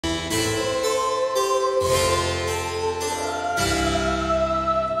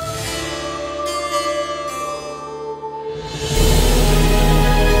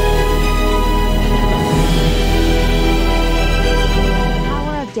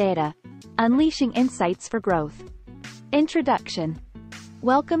Data: Unleashing Insights for Growth. Introduction.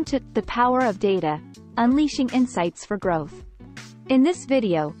 Welcome to The Power of Data: Unleashing Insights for Growth. In this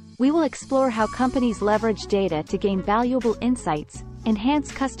video, we will explore how companies leverage data to gain valuable insights,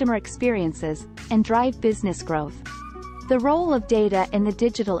 enhance customer experiences, and drive business growth. The role of data in the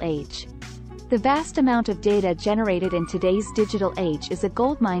digital age. The vast amount of data generated in today's digital age is a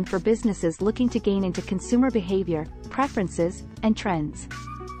goldmine for businesses looking to gain into consumer behavior, preferences, and trends.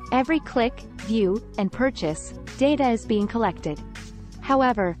 Every click, view, and purchase, data is being collected.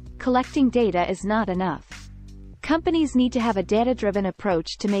 However, collecting data is not enough. Companies need to have a data-driven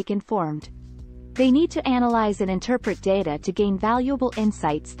approach to make informed. They need to analyze and interpret data to gain valuable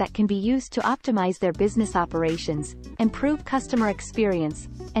insights that can be used to optimize their business operations, improve customer experience,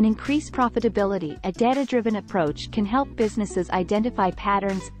 and increase profitability. A data-driven approach can help businesses identify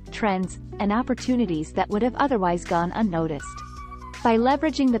patterns, trends, and opportunities that would have otherwise gone unnoticed. By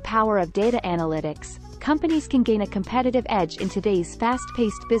leveraging the power of data analytics, companies can gain a competitive edge in today's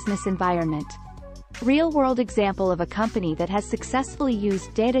fast-paced business environment. Real-world example of a company that has successfully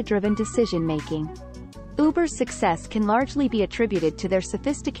used data-driven decision-making. Uber's success can largely be attributed to their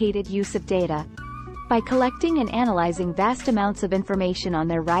sophisticated use of data. By collecting and analyzing vast amounts of information on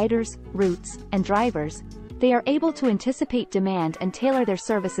their riders, routes, and drivers, they are able to anticipate demand and tailor their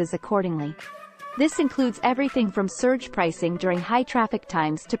services accordingly. This includes everything from surge pricing during high traffic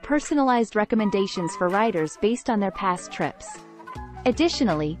times to personalized recommendations for riders based on their past trips.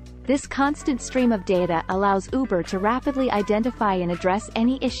 Additionally, this constant stream of data allows Uber to rapidly identify and address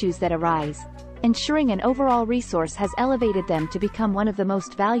any issues that arise, ensuring an overall resource has elevated them to become one of the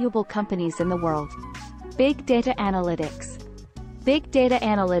most valuable companies in the world. Big Data Analytics. Big Data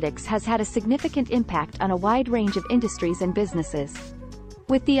Analytics has had a significant impact on a wide range of industries and businesses.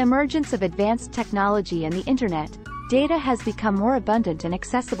 With the emergence of advanced technology and the Internet, data has become more abundant and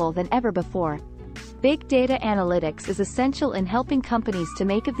accessible than ever before. Big data analytics is essential in helping companies to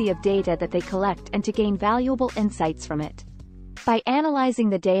make of the data that they collect and to gain valuable insights from it. By analyzing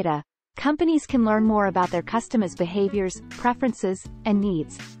the data, companies can learn more about their customers' behaviors, preferences, and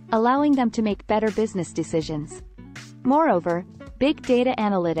needs, allowing them to make better business decisions. Moreover, big data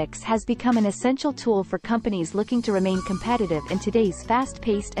analytics has become an essential tool for companies looking to remain competitive in today's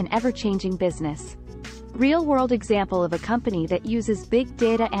fast-paced and ever-changing business. Real-world example of a company that uses big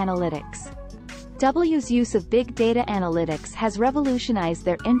data analytics. W's use of big data analytics has revolutionized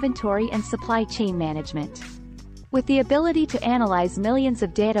their inventory and supply chain management. With the ability to analyze millions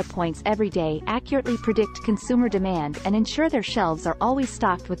of data points every day, accurately predict consumer demand, and ensure their shelves are always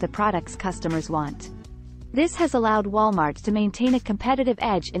stocked with the products customers want. This has allowed Walmart to maintain a competitive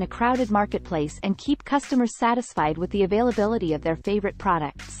edge in a crowded marketplace and keep customers satisfied with the availability of their favorite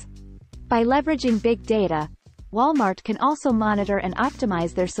products. By leveraging big data, Walmart can also monitor and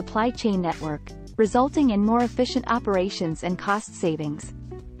optimize their supply chain network, resulting in more efficient operations and cost savings.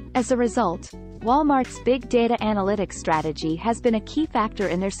 As a result, Walmart's big data analytics strategy has been a key factor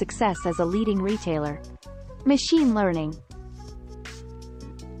in their success as a leading retailer. Machine learning.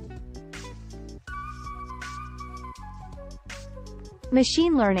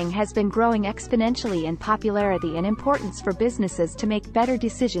 Machine learning has been growing exponentially in popularity and importance for businesses to make better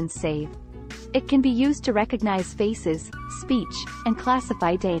decisions. It can be used to recognize faces, speech, and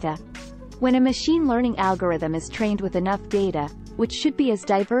classify data. When a machine learning algorithm is trained with enough data, which should be as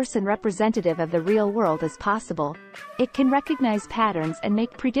diverse and representative of the real world as possible, it can recognize patterns and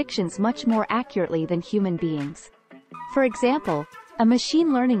make predictions much more accurately than human beings. For example, a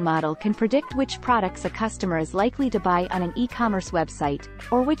machine learning model can predict which products a customer is likely to buy on an e-commerce website,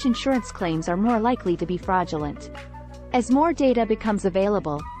 or which insurance claims are more likely to be fraudulent. As more data becomes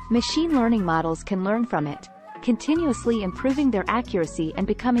available, machine learning models can learn from it, continuously improving their accuracy and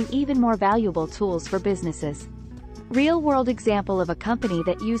becoming even more valuable tools for businesses. Real-world example of a company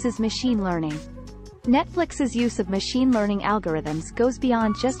that uses machine learning. Netflix's use of machine learning algorithms goes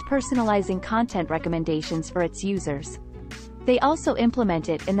beyond just personalizing content recommendations for its users. They also implement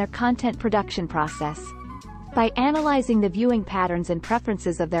it in their content production process. By analyzing the viewing patterns and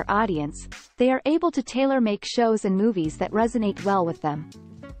preferences of their audience, they are able to tailor-make shows and movies that resonate well with them.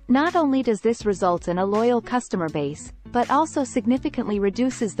 Not only does this result in a loyal customer base, but also significantly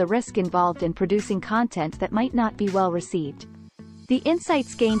reduces the risk involved in producing content that might not be well received. The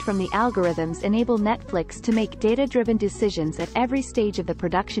insights gained from the algorithms enable Netflix to make data-driven decisions at every stage of the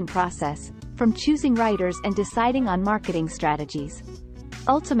production process, from choosing writers and deciding on marketing strategies.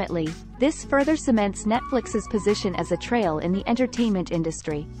 Ultimately, this further cements Netflix's position as a trail in the entertainment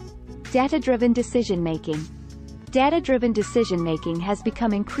industry. Data-driven decision-making. Data-driven decision-making has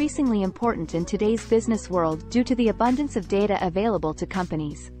become increasingly important in today's business world due to the abundance of data available to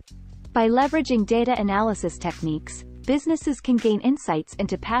companies. By leveraging data analysis techniques, businesses can gain insights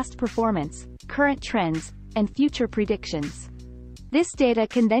into past performance, current trends, and future predictions. This data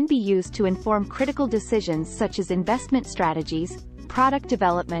can then be used to inform critical decisions such as investment strategies, product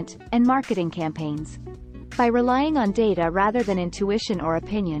development, and marketing campaigns. By relying on data rather than intuition or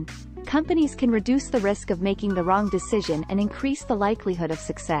opinion, companies can reduce the risk of making the wrong decision and increase the likelihood of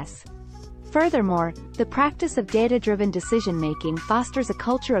success. Furthermore, the practice of data-driven decision-making fosters a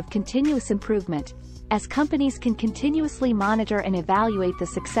culture of continuous improvement, as companies can continuously monitor and evaluate the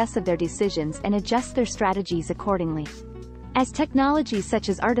success of their decisions and adjust their strategies accordingly. As technologies such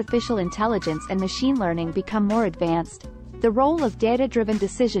as artificial intelligence and machine learning become more advanced, the role of data-driven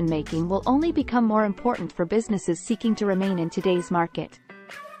decision-making will only become more important for businesses seeking to remain in today's market.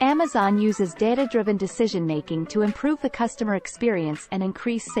 Amazon uses data-driven decision-making to improve the customer experience and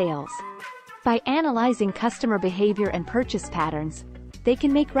increase sales. By analyzing customer behavior and purchase patterns, they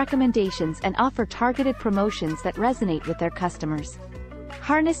can make recommendations and offer targeted promotions that resonate with their customers.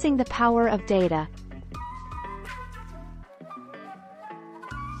 Harnessing the power of data.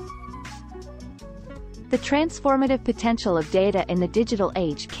 The transformative potential of data in the digital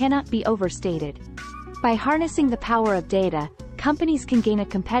age cannot be overstated. By harnessing the power of data, companies can gain a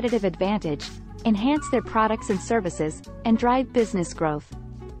competitive advantage, enhance their products and services, and drive business growth.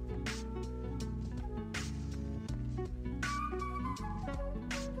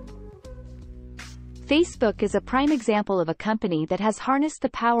 Facebook is a prime example of a company that has harnessed the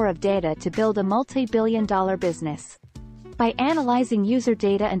power of data to build a multi-billion-dollar business. By analyzing user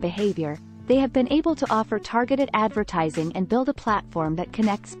data and behavior, they have been able to offer targeted advertising and build a platform that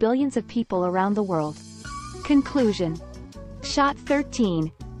connects billions of people around the world. Conclusion. Shot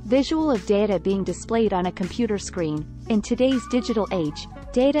 13. Visual of data being displayed on a computer screen. In today's digital age,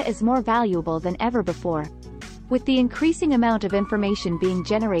 data is more valuable than ever before. With the increasing amount of information being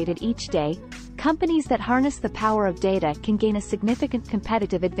generated each day, companies that harness the power of data can gain a significant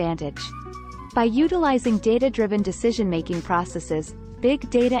competitive advantage. By utilizing data-driven decision-making processes, big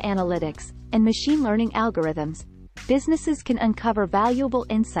data analytics, and machine learning algorithms, businesses can uncover valuable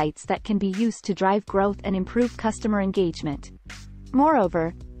insights that can be used to drive growth and improve customer engagement.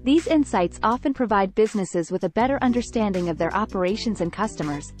 Moreover, these insights often provide businesses with a better understanding of their operations and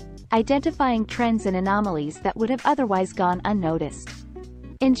customers, identifying trends and anomalies that would have otherwise gone unnoticed.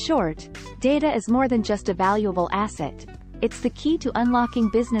 In short, data is more than just a valuable asset. It's the key to unlocking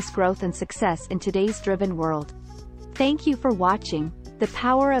business growth and success in today's driven world. Thank you for watching The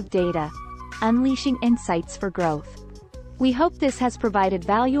Power of Data, Unleashing Insights for Growth. We hope this has provided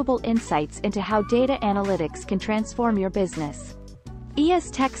valuable insights into how data analytics can transform your business.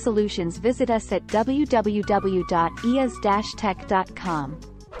 ES Tech Solutions. Visit us at www.es-tech.com.